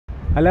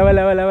Hello,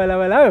 hello, hello,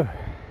 hello, hello.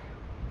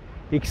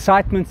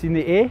 Excitement's in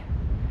the air.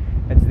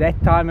 It's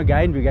that time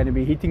again. We're going to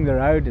be hitting the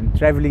road and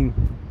traveling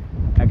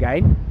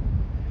again.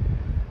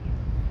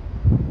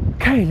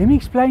 Okay, let me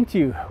explain to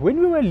you. When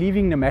we were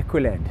leaving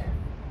Namaqualand,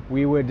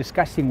 we were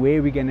discussing where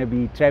we're going to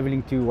be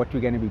traveling to, what we're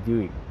going to be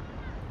doing.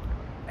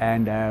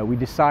 And we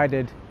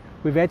decided,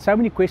 we've had so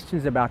many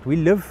questions about, we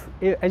live,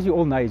 as you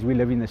all know, we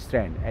live in the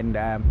Strand. And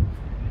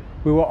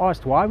we were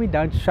asked why we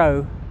don't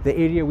show the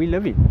area we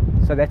live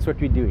in. So that's what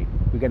we're doing.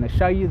 We're going to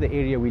show you the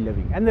area we're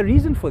living. And the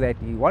reason for that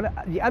is,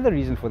 the other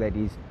reason for that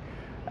is,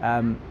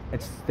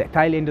 it's the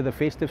tail end of the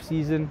festive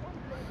season.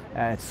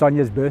 It's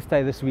Sonia's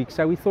birthday this week,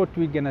 so we thought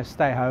we're going to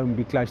stay home,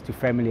 be close to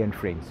family and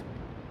friends.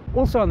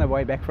 Also on the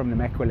way back from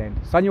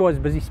Namaqualand, Sonia was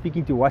busy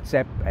speaking to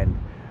WhatsApp and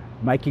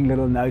making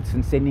little notes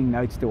and sending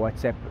notes to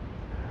WhatsApp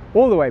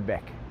all the way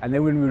back. And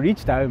then when we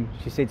reached home,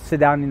 she said, sit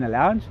down in the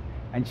lounge,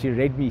 and she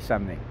read me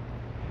something.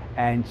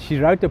 And she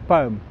wrote a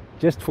poem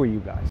just for you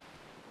guys.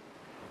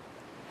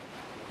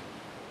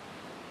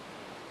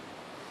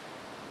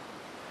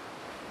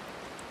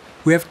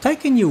 We have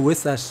taken you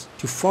with us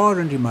to far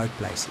and remote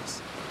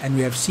places, and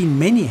we have seen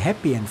many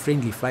happy and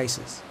friendly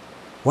faces.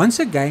 Once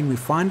again, we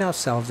find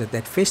ourselves at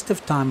that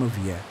festive time of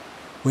year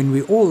when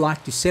we all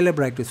like to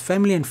celebrate with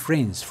family and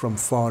friends from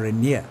far and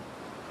near.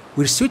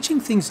 We're switching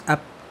things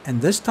up,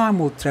 and this time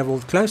we'll travel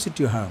closer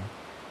to home,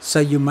 so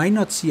you may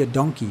not see a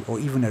donkey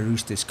or even a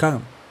rooster's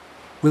comb.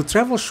 We'll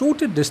travel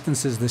shorter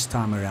distances this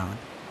time around,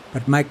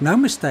 but make no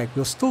mistake,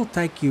 we'll still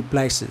take you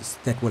places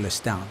that will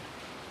astound.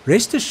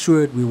 Rest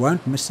assured we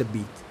won't miss a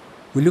beat.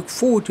 We look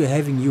forward to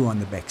having you on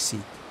the back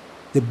seat.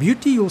 The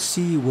beauty you'll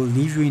see will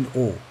leave you in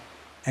awe,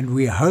 and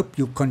we hope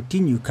you'll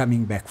continue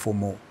coming back for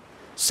more.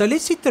 So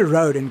let's hit the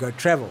road and go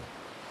travel,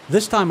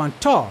 this time on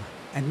tar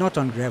and not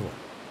on gravel.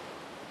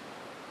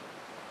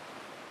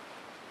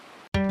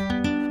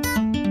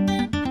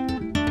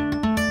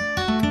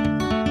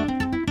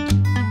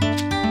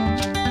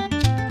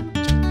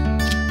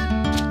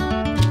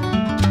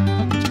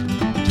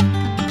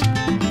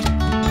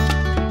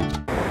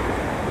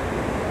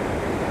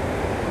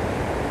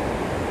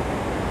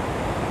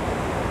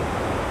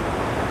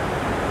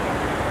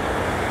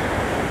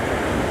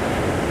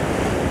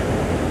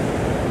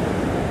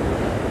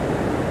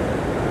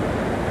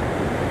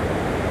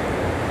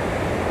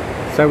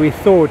 So we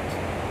thought,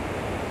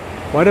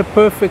 what a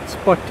perfect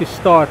spot to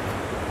start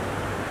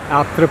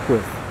our trip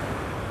with.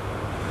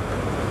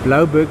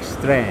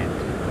 Bloubergstrand.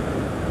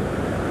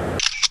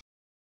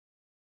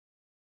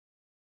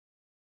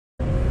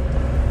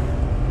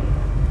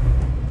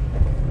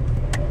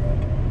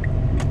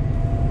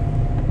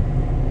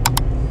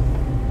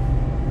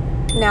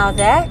 Now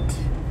that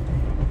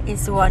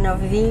is one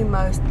of the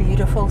most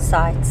beautiful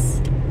sights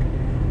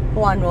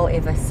one will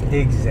ever see.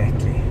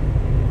 Exactly.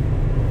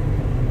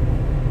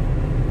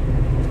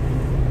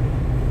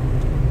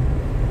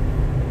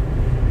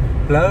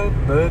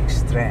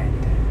 Bloubergstrand.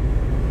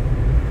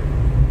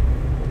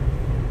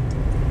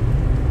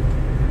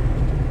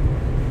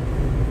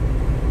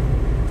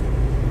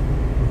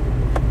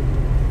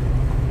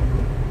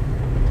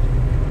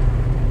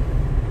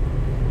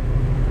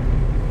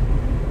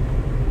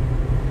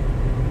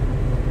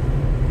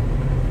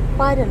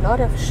 Quite a lot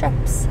of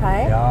ships,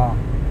 hey? Yeah.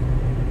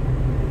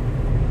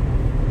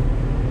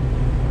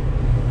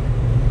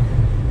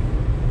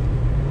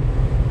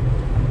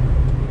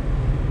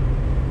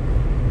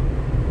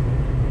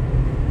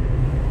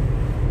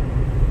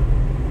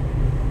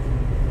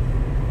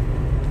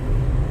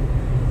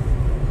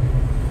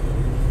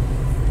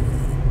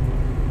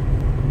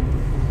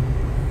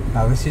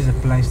 Now this is a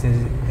place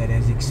that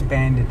has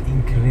expanded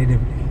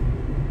incredibly.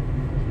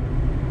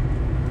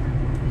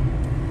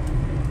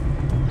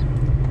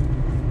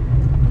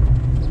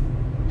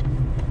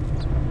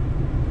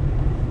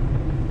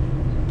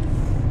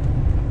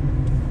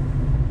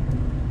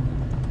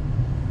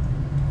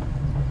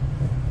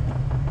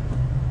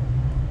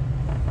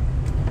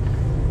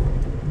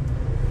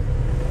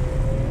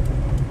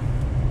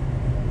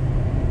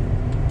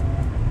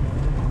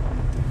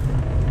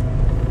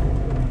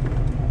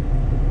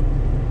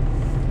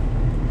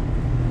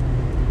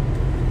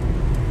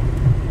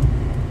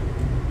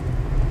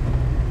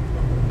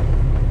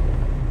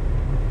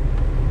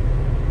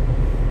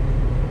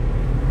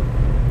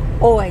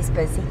 Always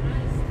busy.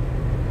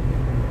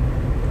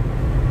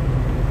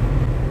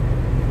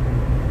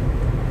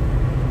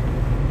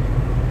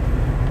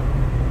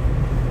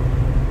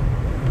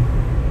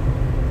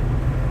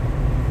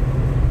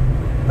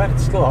 But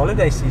it's still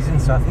holiday season,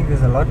 so I think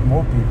there's a lot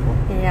more people.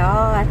 Yeah,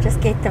 I just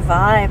get the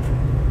vibe.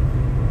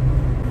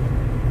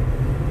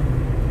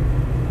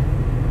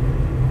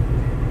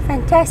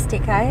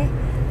 Fantastic, eh?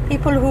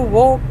 People who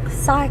walk,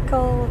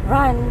 cycle,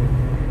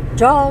 run,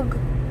 jog.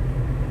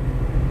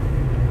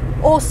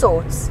 All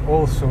sorts.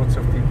 All sorts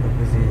of people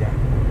busy, yeah.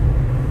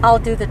 I'll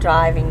do the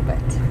driving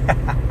bit.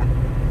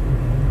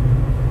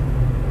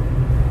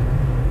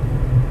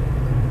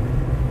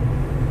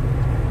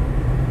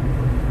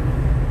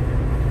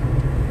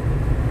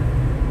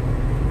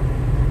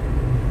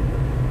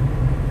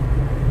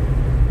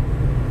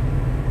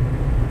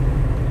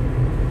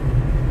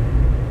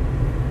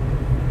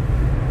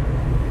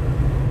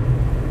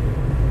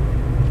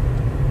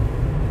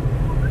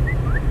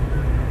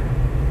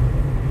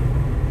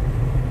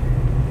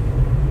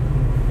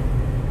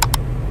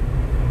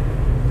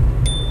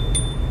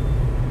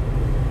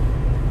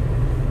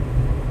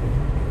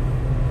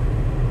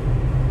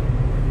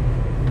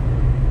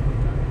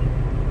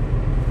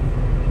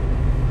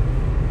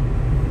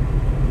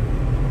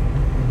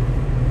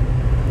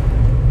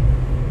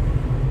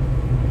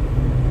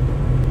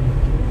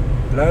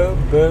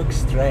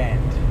 Bloubergstrand.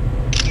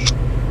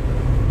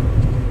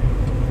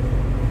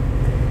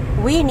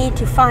 We need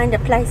to find a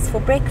place for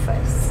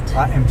breakfast.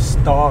 I am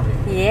starving.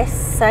 Yes,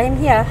 same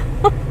here.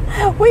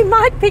 We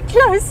might be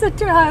closer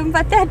to home,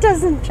 but that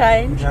doesn't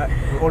change. Yeah,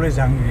 we're always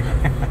hungry.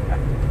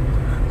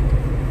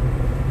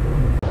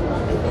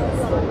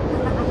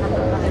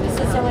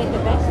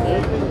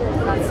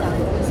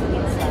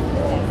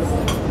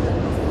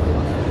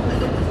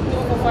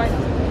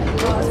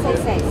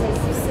 Say 8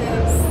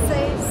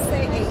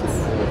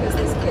 because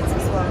there's kids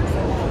as well.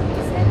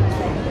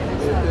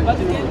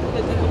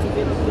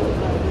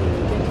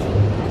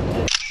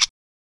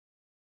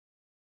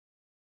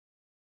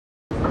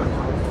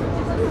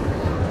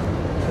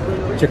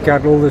 Check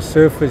out all the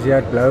surfers here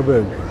at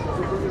Blouberg.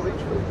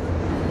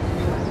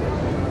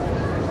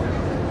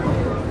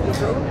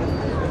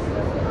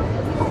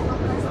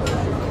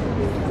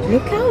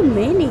 Look how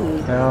many.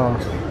 Yeah.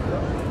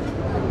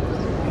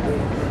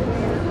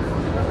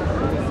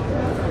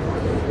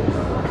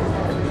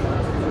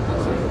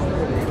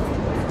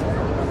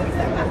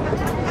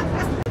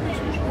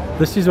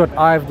 This is what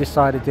I've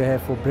decided to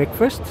have for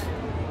breakfast.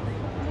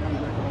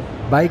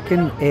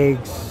 Bacon,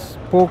 eggs,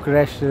 pork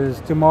rashers,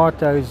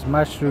 tomatoes,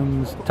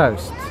 mushrooms,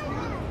 toast.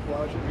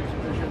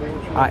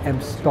 I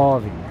am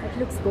starving. It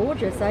looks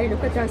gorgeous, eh?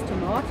 Look at those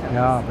tomatoes.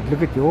 Yeah, but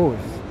look at yours.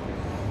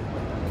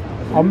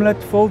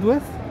 Omelette filled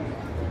with?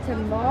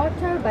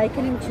 Tomato,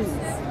 bacon and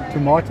cheese.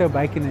 Tomato,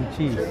 bacon and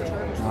cheese.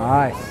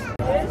 Nice.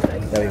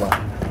 There you go.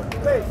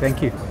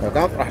 Thank you.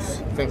 Welcome.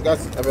 Thanks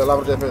guys. Have a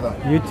lovely day further.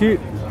 You too.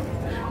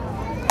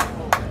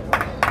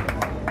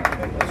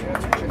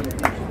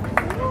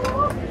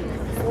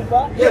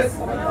 Yes.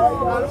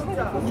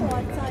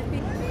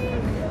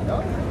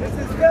 This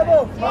is Gabo.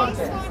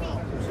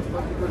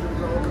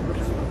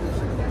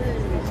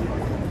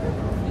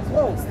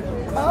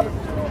 Up.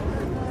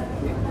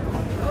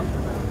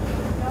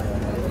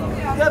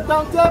 Get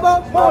down, table.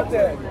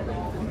 Mountain.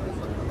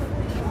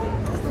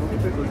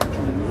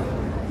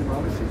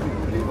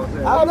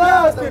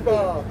 Applause,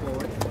 people.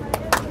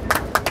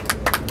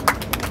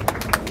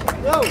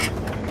 Yo.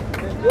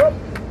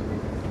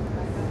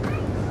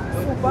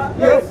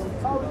 Yes.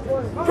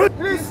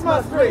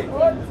 Christmas tree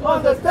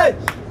on the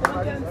stage.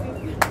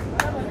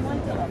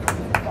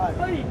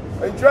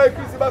 Enjoy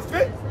Christmas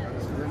tree.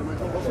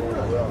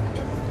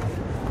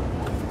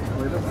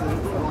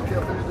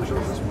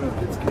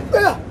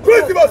 Yeah,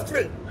 Christmas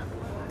tree.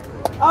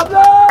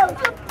 Applause.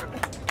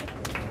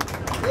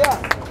 Yeah,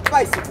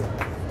 bicycle.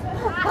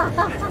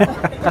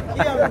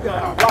 Here we go.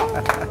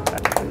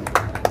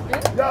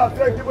 Yeah,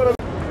 thank you for the.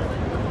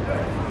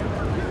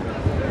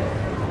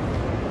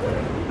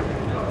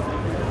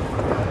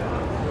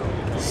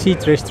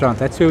 Seat restaurant,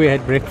 that's where we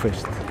had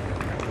breakfast.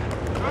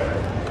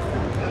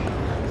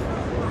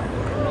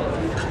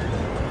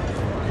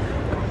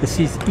 This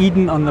is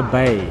Eden on the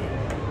Bay,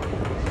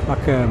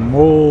 like a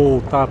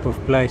mall type of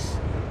place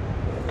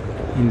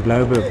in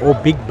Blouberg, or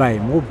Big Bay,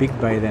 more Big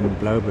Bay than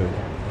Blouberg.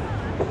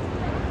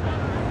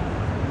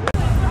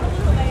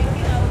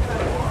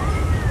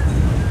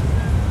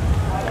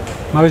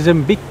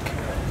 Mozambique.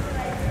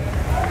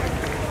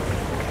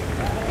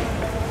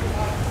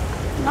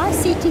 Nice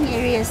seating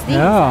areas these,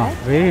 Yeah, eh?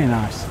 very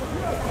nice.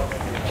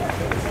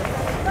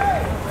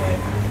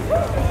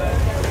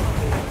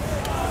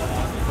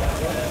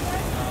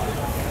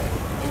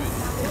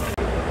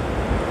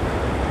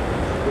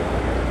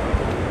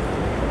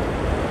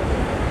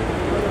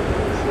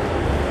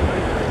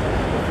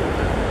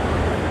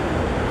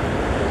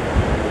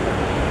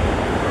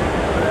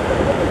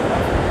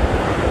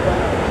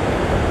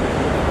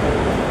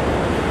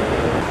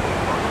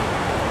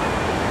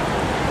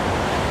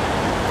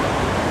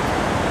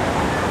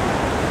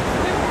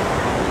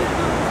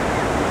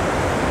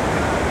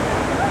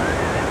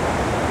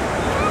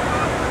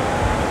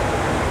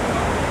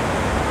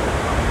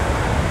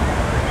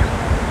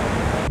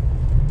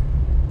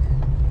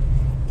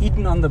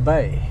 Eden on the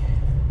Bay.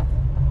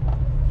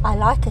 I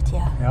like it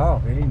here. Yeah,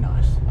 very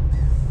nice.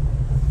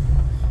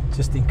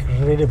 Just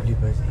incredibly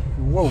busy.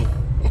 Whoa.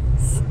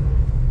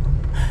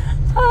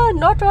 Oh,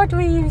 not what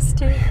we used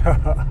to.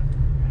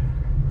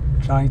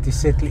 Trying to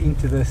settle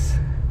into this.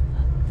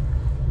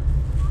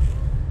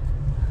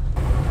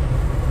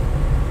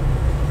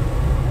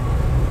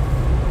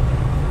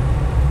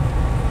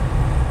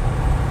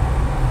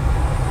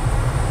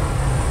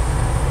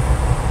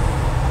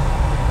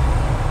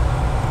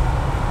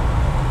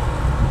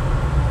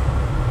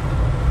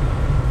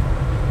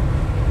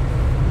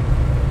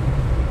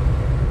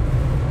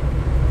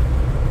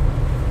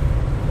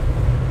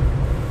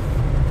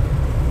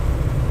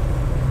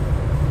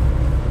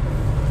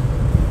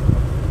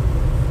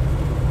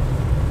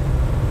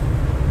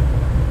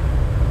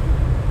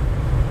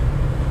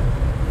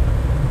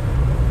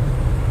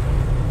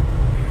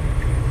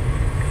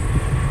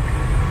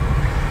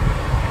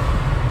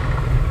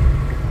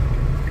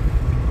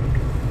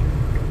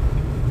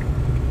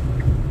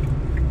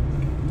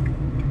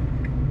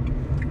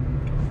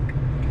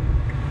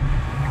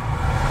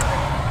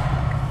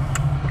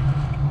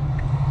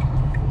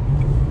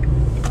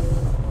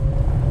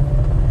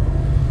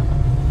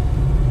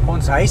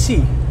 Ons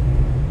huisie.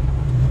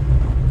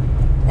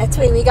 That's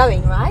where we're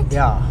going, right?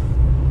 Yeah.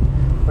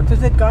 What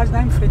was that guy's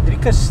name?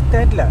 Friedrichus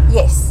Stadler.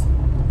 Yes.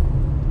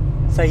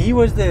 So he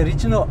was the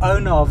original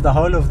owner of the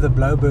whole of the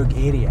Blouberg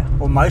area,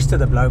 or most of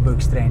the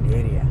Bloubergstrand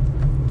area.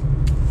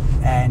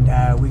 And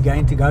we're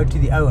going to go to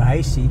the O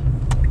Huisie,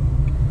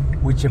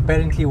 which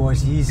apparently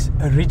was his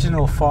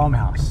original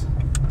farmhouse.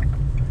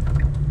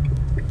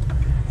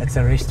 It's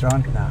a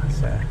restaurant now,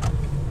 so.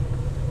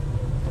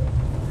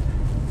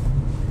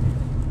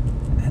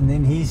 And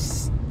then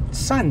his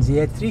sons, he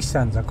had 3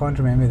 sons, I can't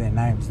remember their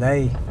names.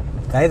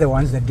 They're the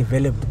ones that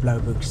developed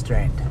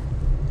Bloubergstrand.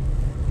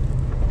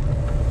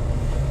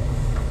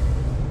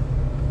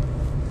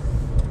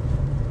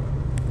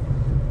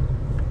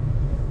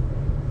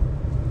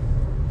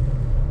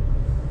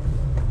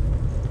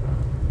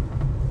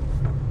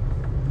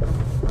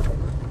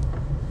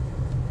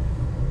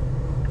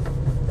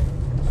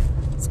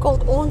 It's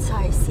called Ons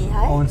Huisie,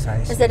 hey? Ons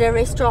Huisie. Is it a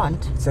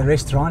restaurant? It's a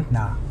restaurant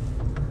now.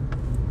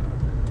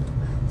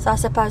 So I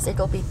suppose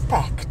it'll be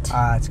packed.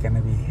 Ah, it's going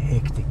to be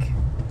hectic.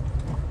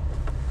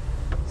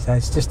 So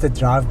it's just a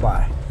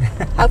drive-by.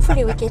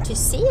 Hopefully we get to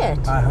see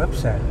it. I hope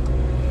so.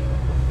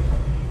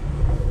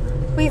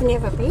 We've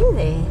never been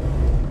there.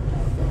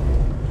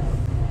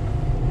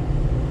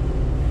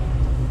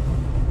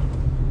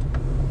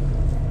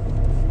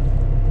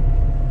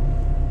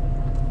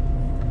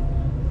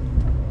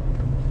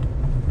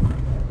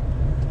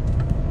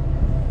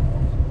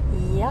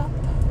 Yup.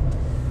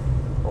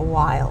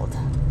 Wild.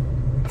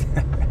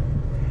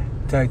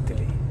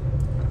 Totally.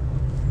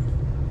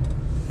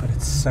 But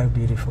it's so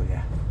beautiful,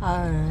 yeah.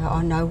 Oh, there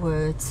are no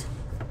words.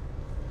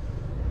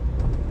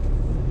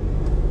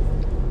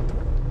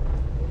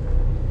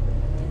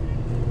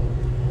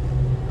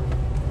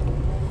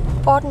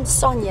 Pardon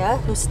Sonia,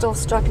 who's still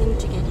struggling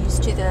to get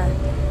used to the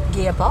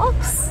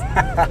gearbox.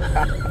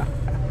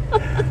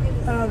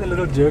 Oh, the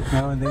little jerk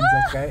now and then is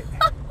okay.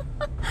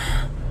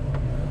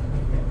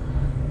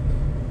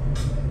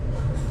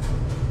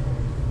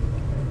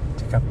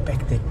 Check out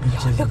back that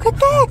beaches. Look at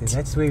that!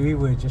 That's where we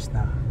were just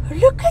now.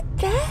 Look at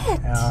that!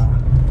 Yeah.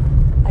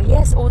 Oh,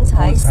 yes, Ons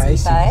Ons Huisie,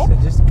 Huisie. babe.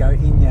 So just go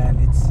in here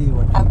and let's see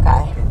what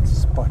Okay. we can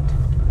spot.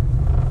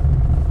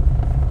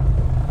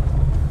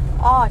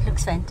 Oh, it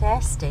looks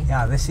fantastic.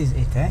 Yeah, this is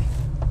it, eh?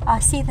 I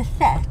see the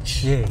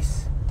thatch.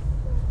 Yes.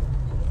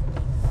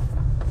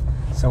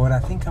 So what I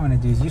think I'm going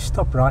to do is you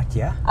stop right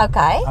here.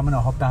 Okay. I'm going to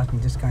hop out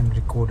and just go and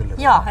record a little.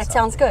 Yeah, outside. it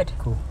sounds good.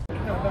 Cool.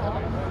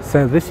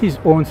 So this is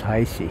Ons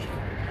Huisie.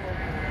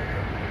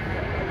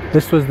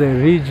 This was the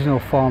original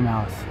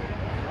farmhouse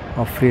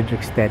of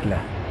Friedrich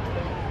Stadler.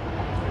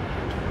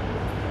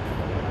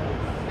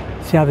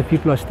 See how the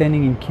people are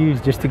standing in queues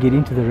just to get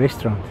into the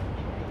restaurant.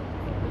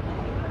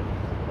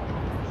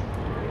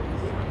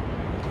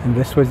 And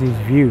this was his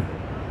view.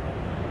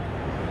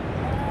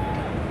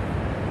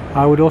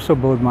 I would also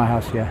build my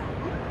house here.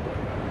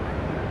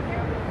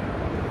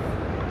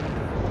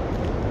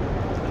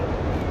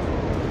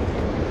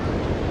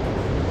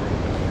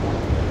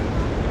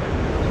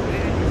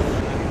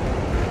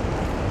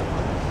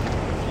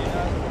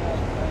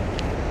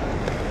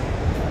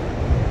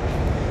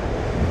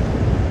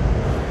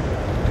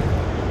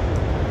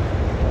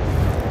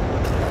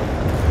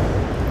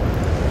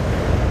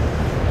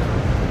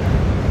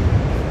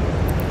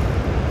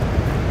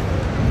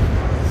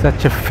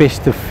 Such a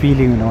festive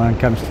feeling when one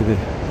comes to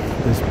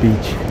this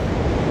beach,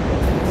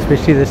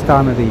 especially this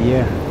time of the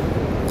year.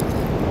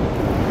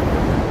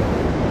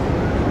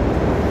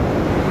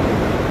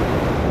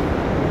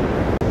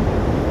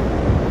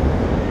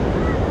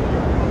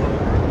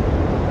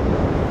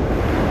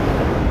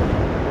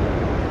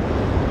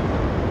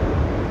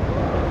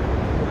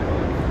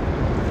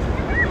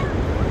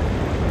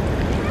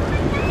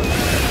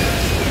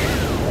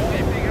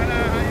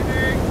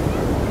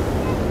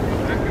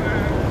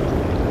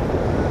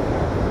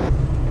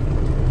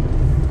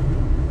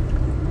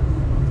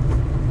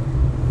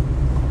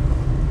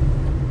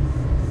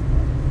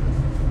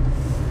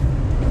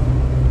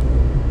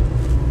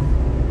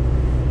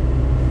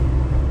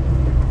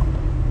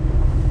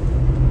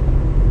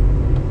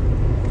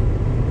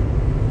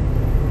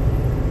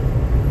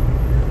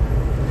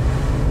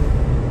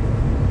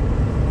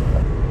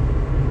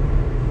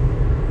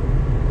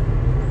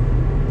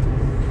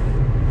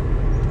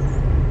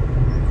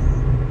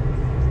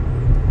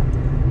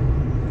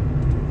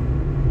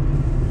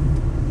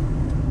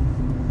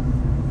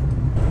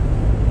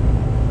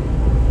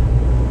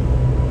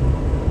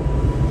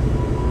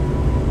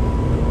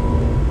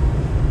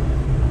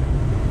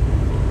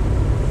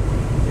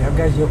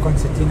 Guys, your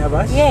concertina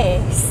bus?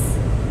 Yes.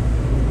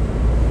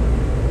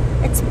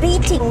 It's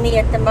beating me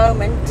at the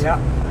moment. Yeah.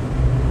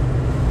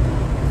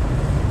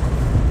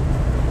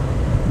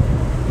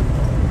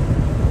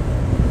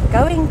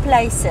 Going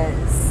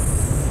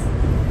places.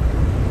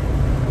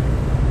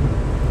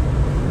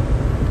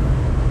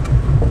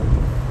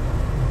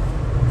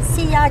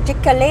 Sia de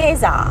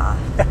Caleza.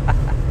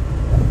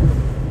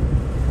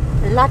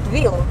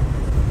 Latville.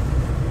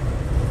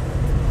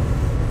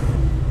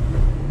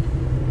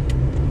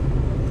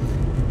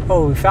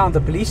 Oh, we found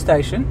the police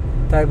station.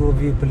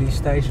 Tableview Police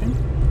Station.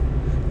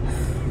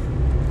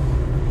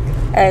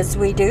 As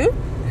we do.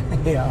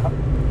 Yeah.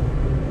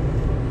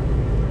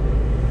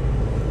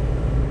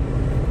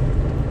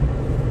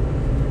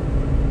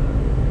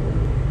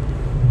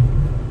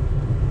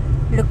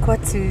 Look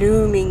what's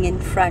looming in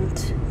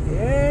front.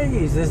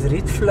 Yes, this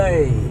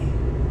Rietvlei.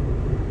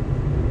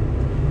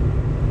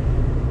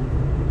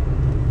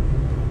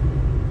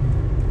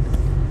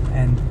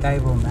 And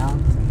Table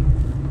Mountain.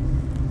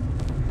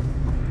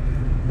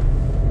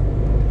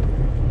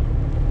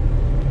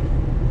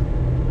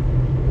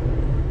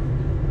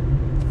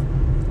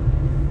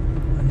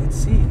 Well, let's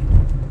see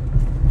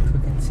if we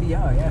can see.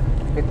 Oh yeah,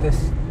 look at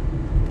this.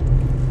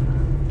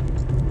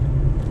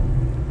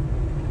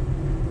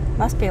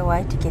 Must be a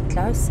way to get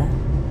closer.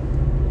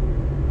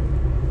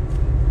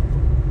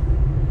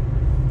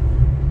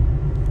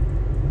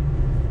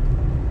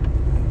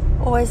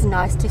 Always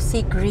nice to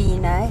see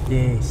green, eh?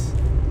 Yes.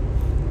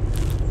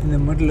 In the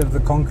middle of the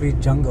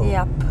concrete jungle.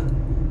 Yep.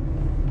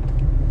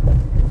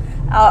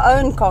 Our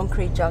own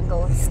concrete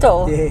jungle,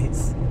 still.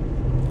 Yes.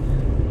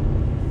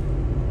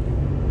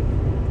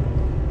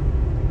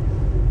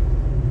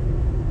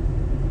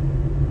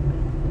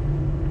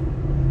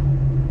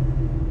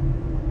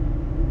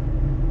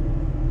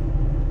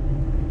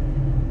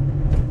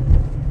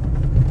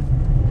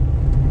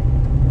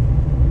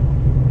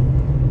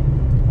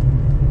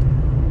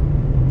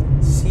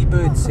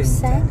 Seabird Center.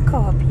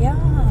 Sandkop, yeah.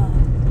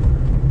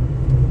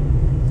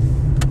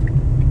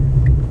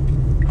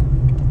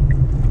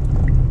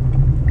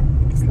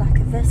 It's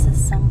like this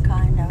is some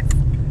kind of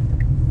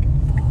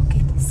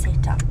parking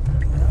setup.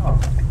 Yeah.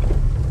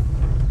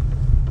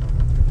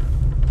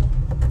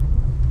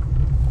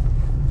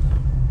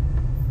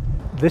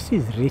 This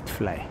is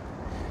Rietvlei.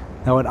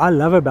 Now what I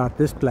love about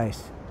this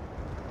place,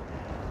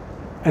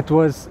 it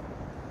was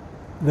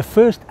the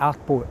first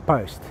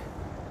outpost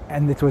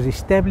and it was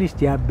established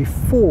here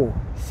before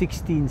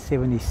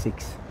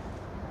 1676.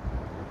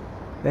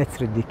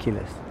 That's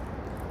ridiculous.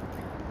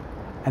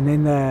 And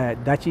then the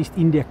Dutch East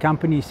India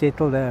Company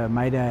settled,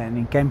 made an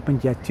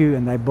encampment here too,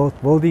 and they built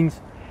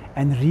buildings,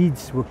 and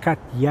reeds were cut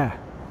here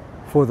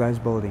for those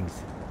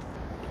buildings.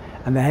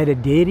 And they had a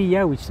dairy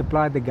here which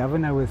supplied the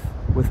governor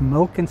with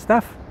milk and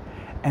stuff,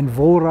 and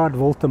Volraad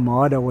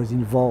Woltemade was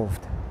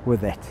involved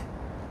with that.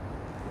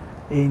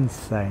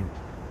 Insane.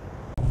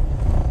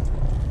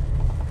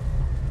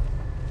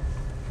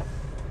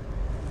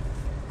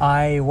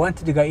 I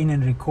wanted to go in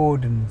and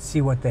record and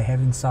see what they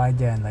have inside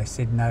there, and they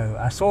said no.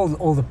 I saw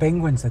all the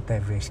penguins that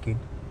they've rescued,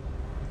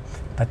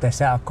 but they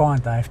say I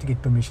can't, I have to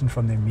get permission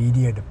from the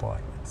media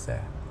department. So,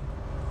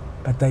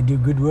 but they do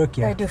good work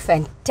here. They do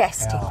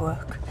fantastic Yeah.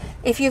 work.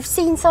 If you've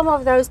seen some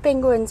of those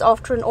penguins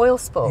after an oil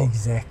spill,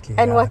 Exactly.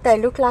 and what right.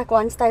 they look like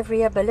once they've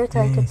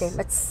rehabilitated Yes. them,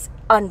 it's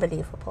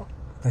unbelievable.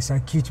 They're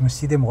so cute, you must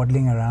see them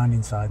waddling around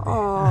inside there.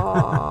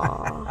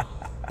 Aww.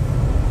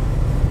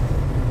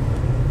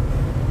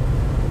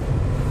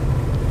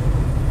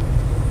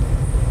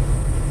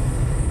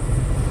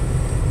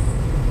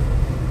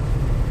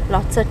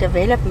 Lots of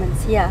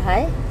developments here,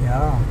 hey?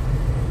 Yeah.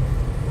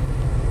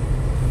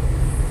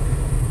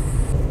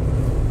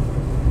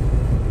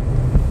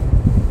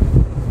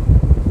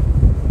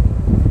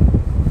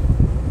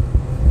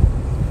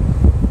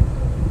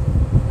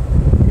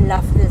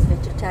 Love this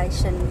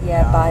vegetation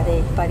here Yeah.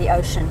 by the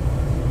ocean.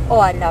 Oh,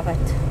 I love it.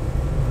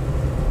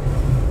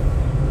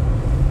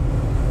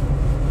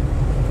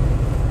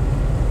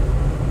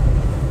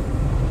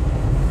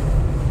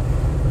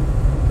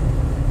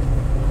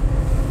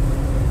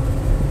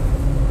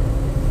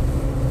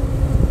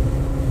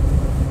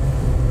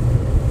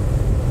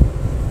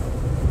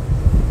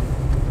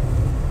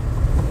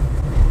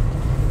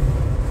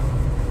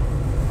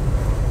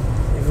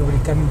 Everybody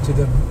coming to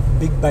the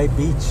Big Bay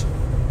Beach.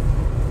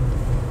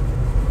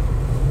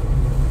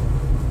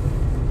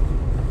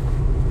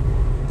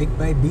 Big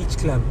Bay Beach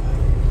Club.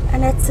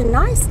 And it's a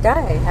nice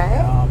day,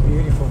 hey? Ah,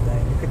 beautiful day.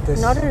 Look at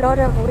this. Not a lot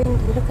of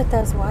wind. Look at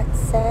those white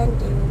sand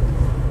dunes.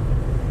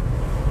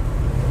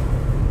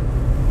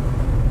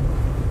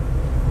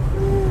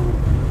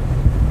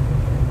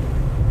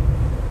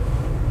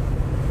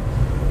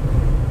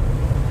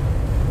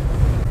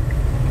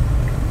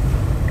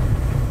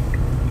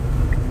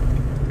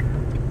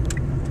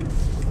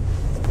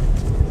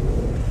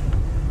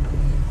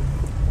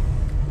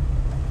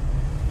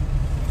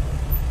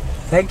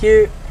 Thank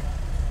you.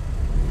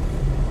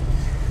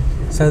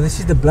 So this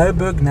is the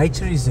Blouberg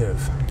Nature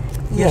Reserve.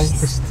 Yes,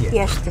 Eerste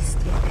yes, this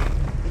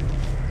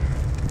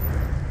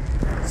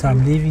So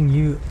I'm leaving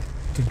you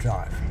to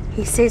drive.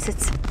 He says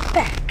it's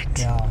packed.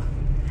 Yeah,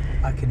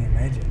 I can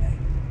imagine.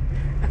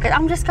 Eh? Okay,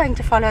 I'm just going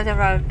to follow the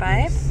road,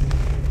 babe. Yes.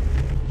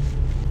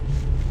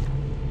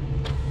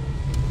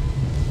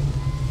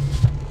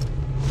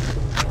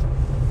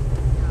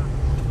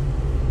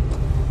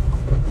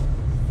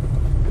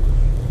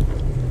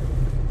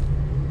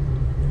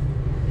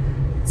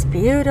 It's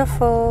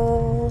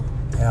beautiful.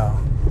 Yeah.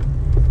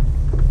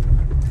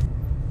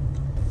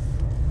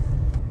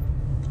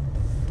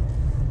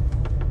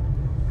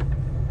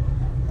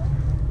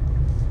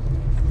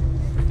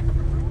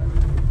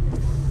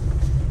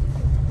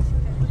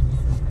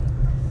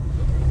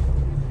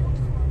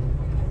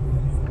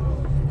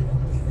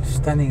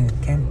 Stunning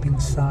camping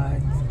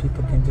site.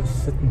 People can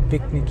just sit and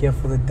picnic here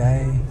for the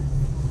day.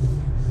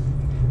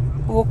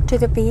 Walk to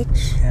the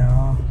beach.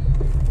 Yeah.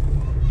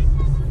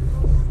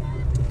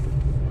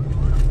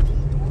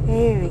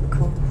 Very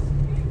cool.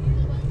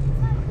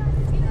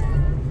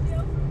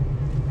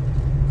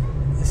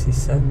 This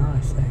is so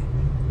nice, eh?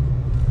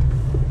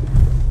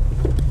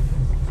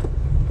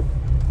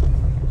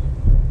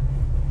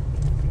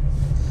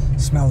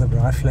 Smell the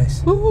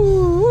braaivleis.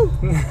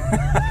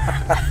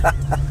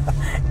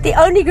 The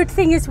only good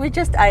thing is we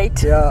just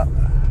ate. Yeah,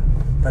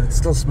 but it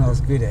still smells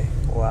good, eh?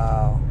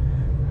 Wow.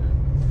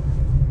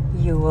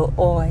 You will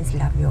always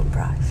love your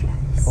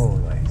braaivleis.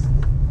 Always.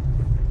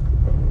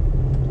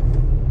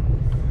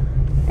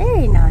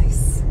 Very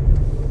nice.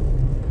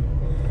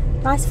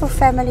 Nice for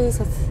families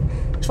with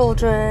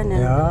children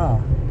and Yeah.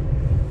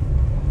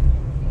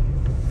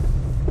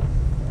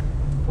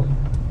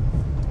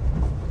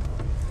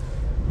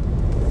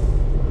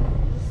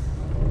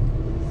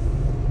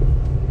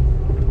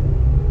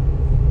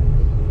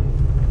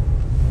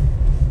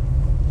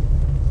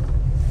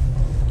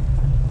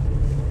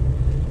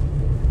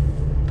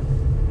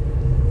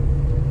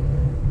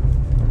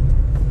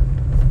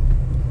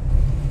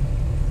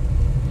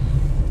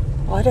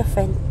 what a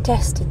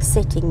fantastic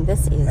setting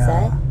this is,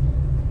 Yeah. eh?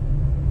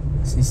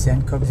 See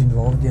sandcops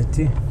involved here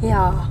too.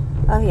 Yeah.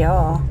 Oh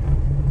yeah.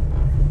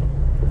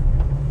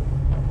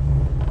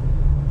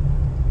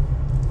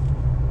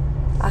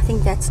 I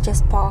think that's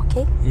just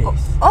parking.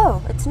 Yes.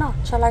 Oh, it's not.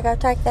 Shall I go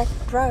take that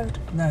road?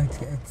 No,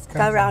 it's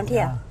Go around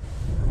here.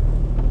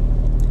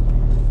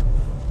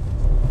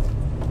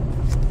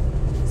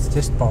 It's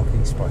just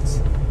parking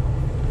spots.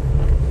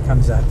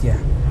 Comes out here.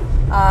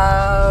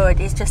 Oh, it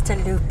is just a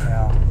loop.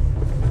 Yeah.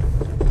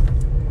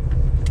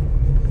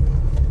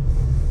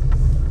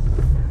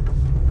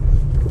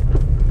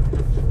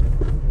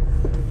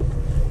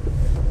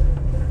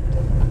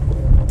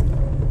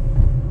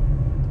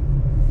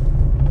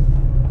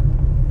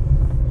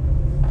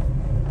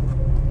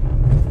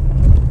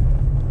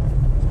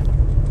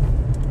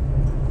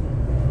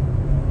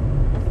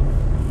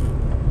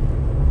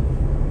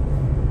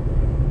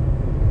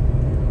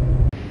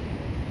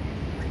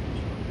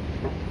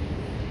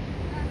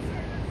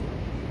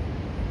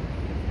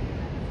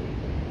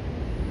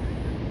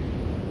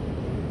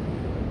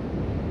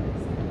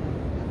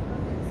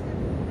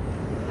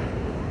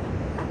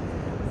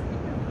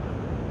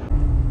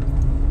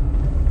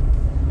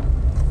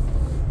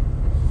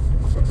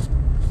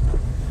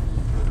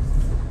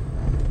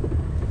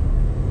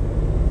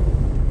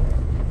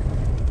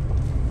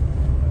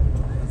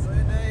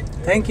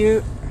 Thank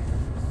you.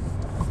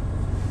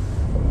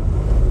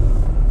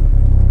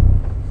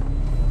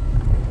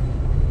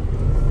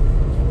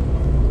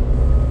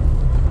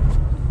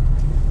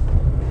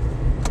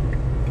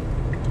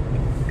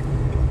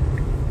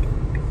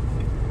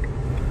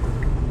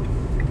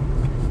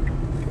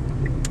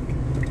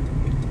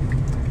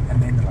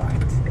 And then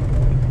right.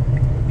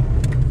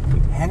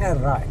 Hang a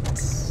right.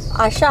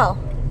 I shall.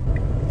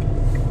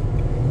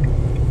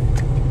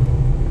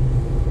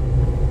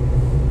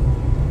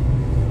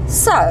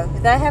 So,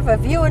 they have a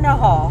view and a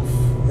half.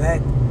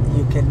 That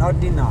you cannot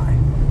deny.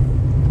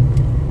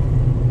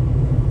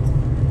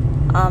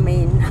 I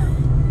mean,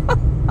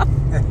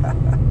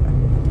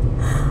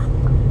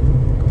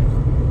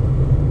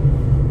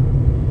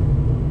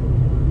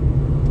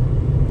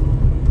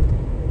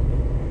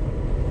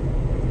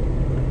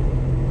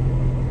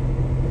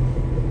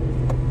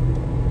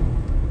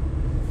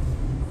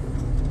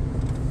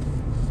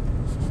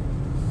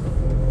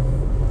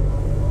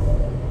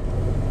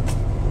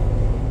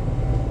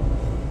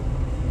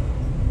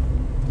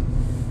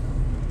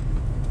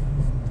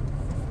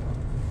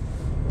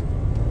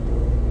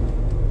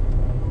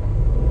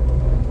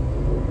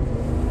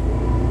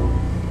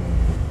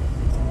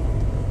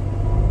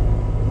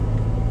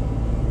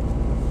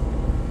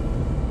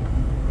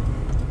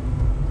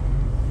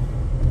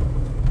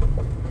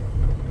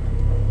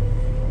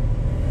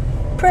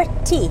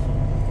 pretty.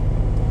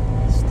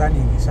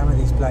 Stunning, some of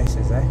these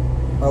places, eh?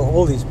 Well,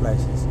 all these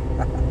places.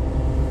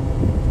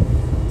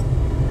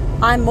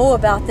 I'm more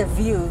about the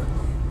view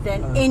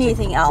than Oh,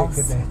 anything check else.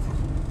 at that.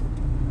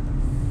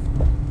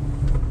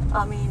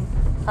 I mean,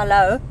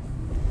 hello?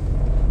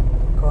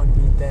 Can't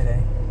beat that, eh?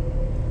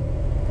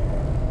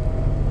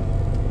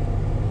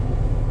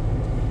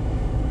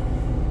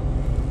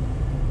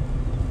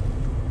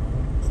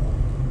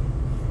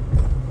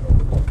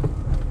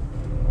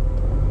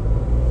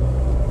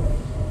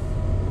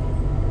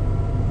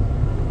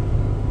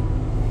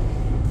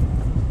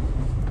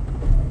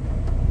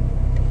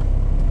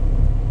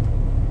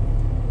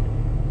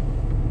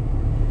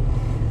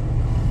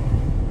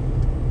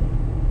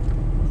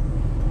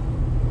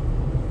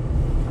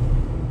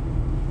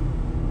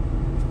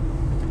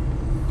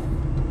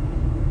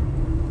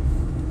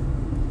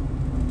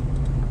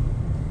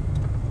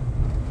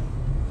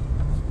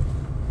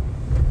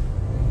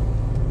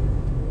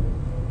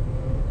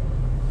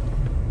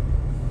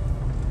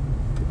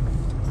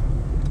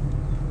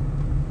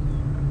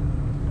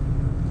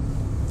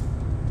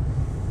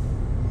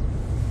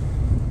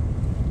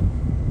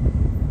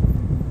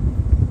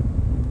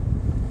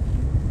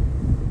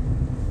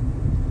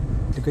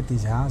 at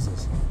these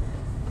houses.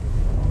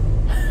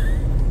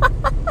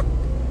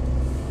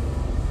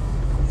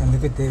 And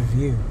look at their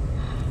view.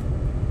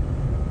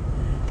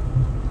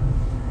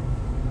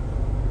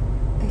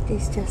 It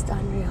is just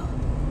unreal.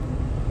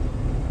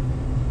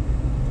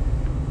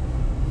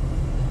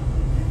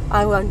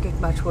 I won't get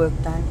much work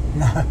done.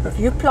 No. If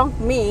you plonk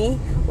me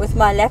with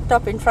my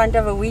laptop in front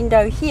of a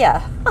window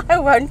here, I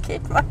won't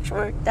get much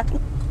work done.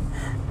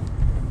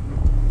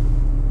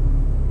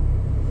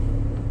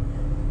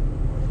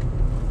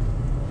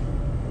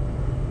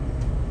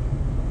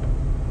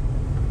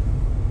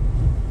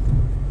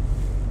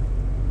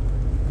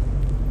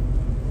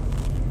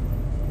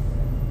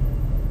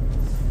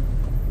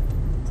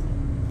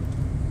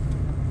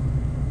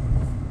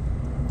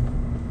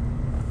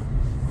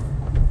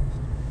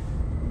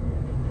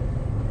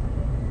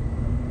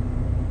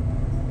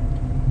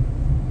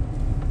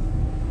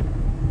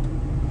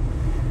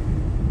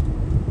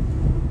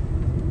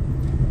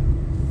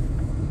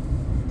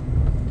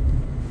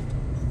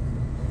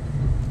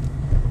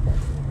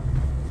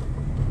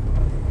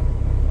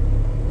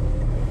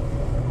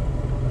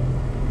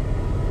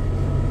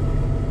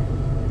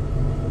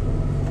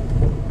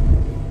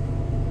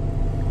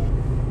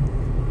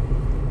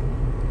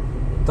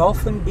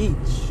 Dolphin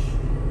Beach.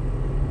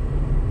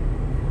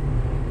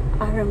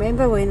 I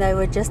remember when they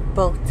were just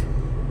built.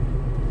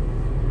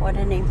 What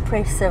an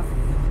impressive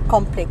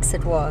complex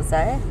it was,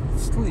 eh?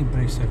 It's still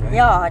impressive, eh?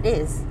 Yeah, it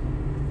is.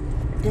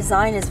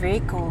 Design is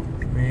very cool.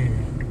 Very.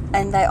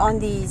 And they're on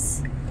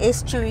these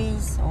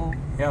estuaries, or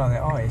Yeah, they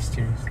are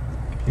estuaries.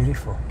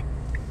 Beautiful.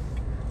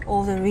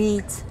 all the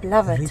reeds.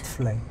 Love it.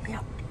 Rietvlei. Yeah.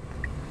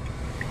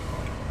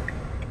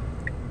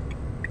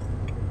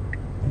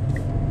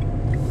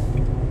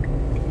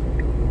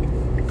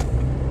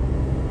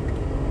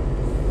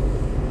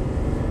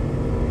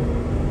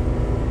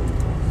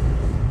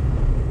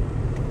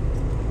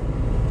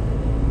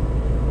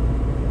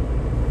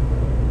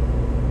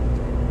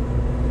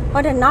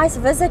 What a nice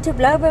visit to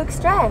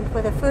Bloubergstrand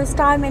for the first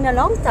time in a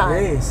long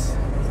time. Yes,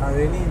 I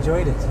really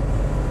enjoyed it.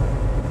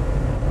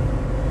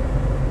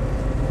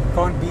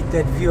 Can't beat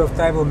that view of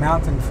Table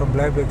Mountain from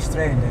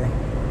Bloubergstrand,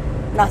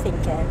 eh?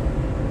 Nothing can.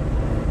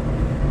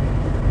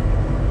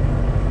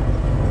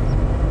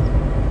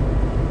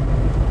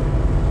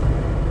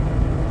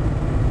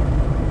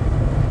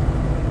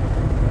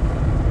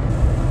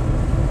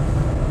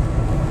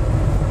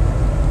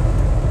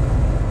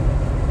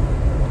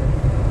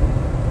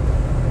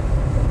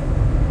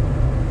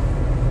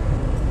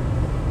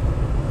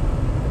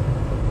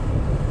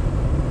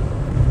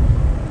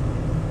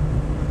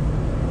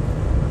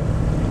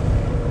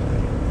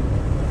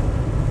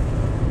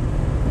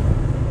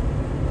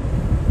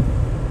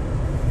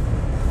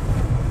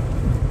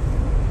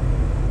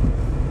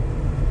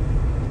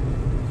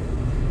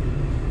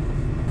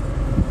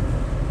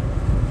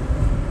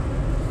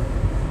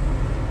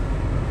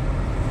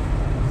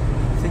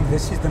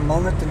 This is the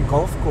Milnerton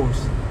Golf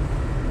Course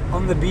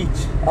on the beach.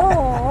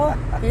 Oh,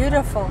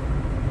 beautiful.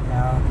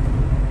 Yeah,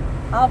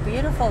 How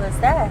beautiful is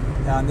that?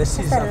 yeah, and this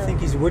is, I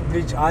think, is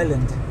Woodbridge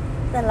Island.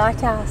 The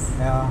lighthouse.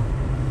 Yeah,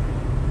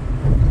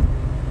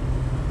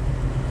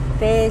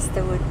 There's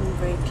the wooden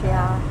bridge,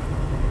 yeah.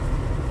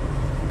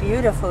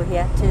 Beautiful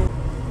here too.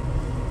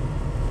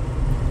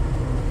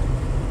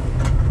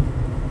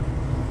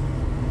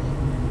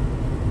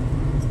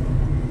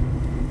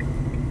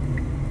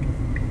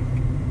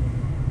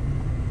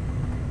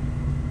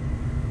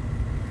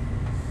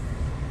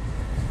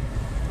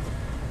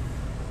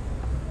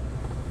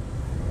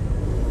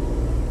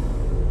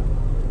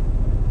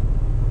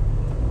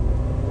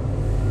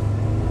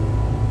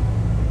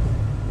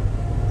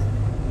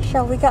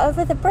 Shall we go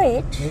over the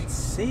bridge? let's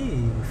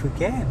see if we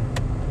can.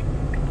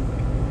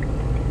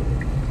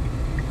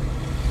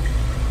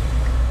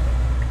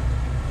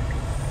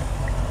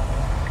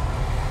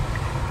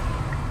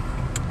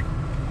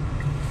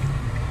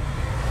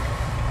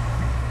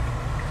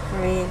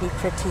 Really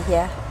pretty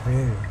here.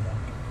 Really?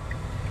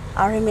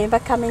 I remember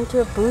coming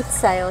to a boot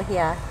sale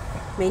here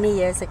many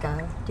years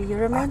ago. Do you I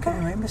remember? can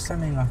remember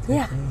something like that.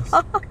 Yeah.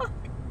 Yes.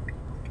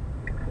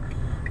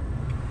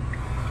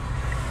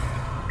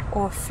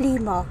 Or a flea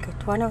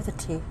market, one of the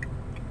two.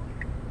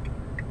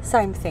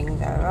 Same thing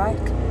though, right?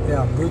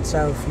 Yeah, boot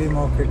sale, flea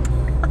market.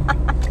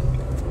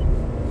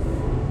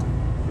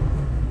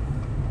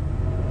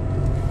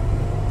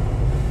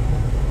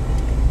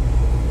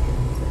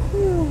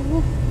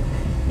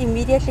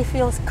 Immediately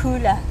feels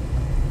cooler.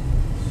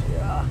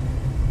 Yeah.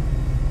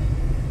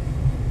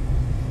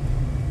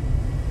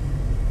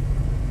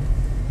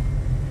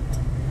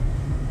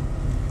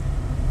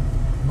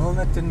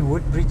 Milnerton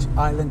Woodbridge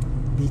Island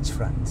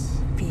beachfront.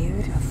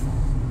 Beautiful.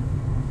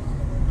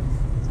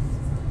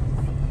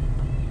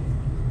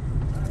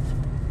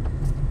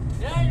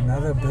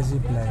 Another busy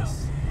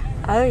place.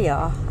 Oh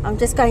yeah, I'm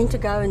just going to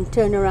go and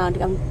turn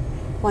around. I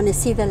want to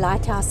see the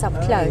lighthouse up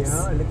close.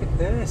 Oh yeah, look at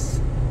this.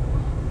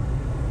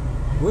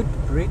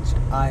 Woodbridge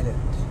Island.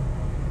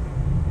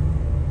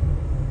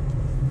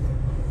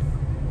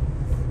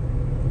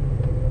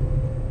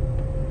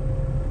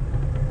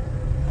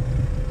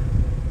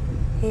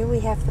 Here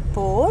we have the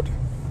board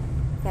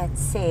that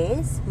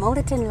says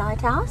Milnerton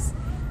Lighthouse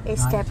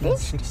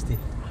established. 1960.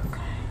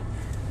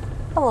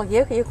 Oh, well,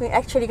 you can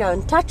actually go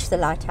and touch the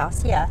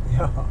lighthouse here.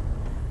 Yeah.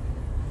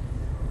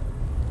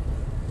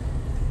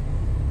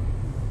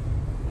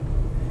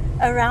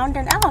 Around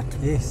and out.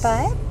 Yes.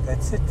 Babe.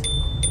 That's it.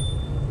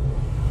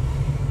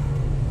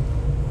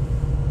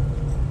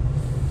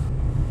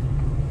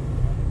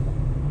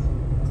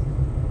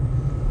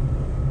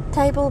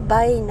 Table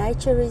Bay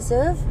Nature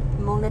Reserve,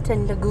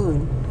 Milnerton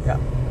Lagoon. Yeah.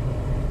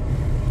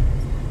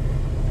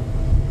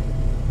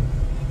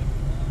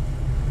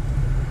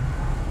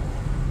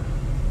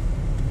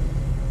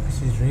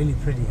 This is really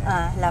pretty. Eh?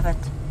 I love it.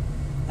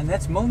 And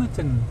that's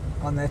Milnerton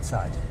on that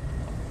side.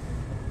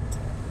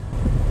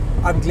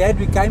 I'm glad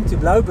we came to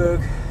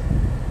Blouberg.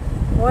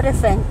 What a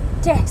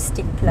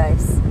fantastic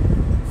place.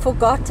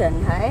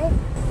 Forgotten, hey?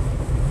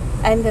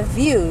 And the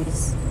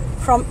views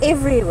from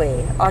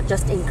everywhere are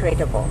just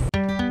incredible.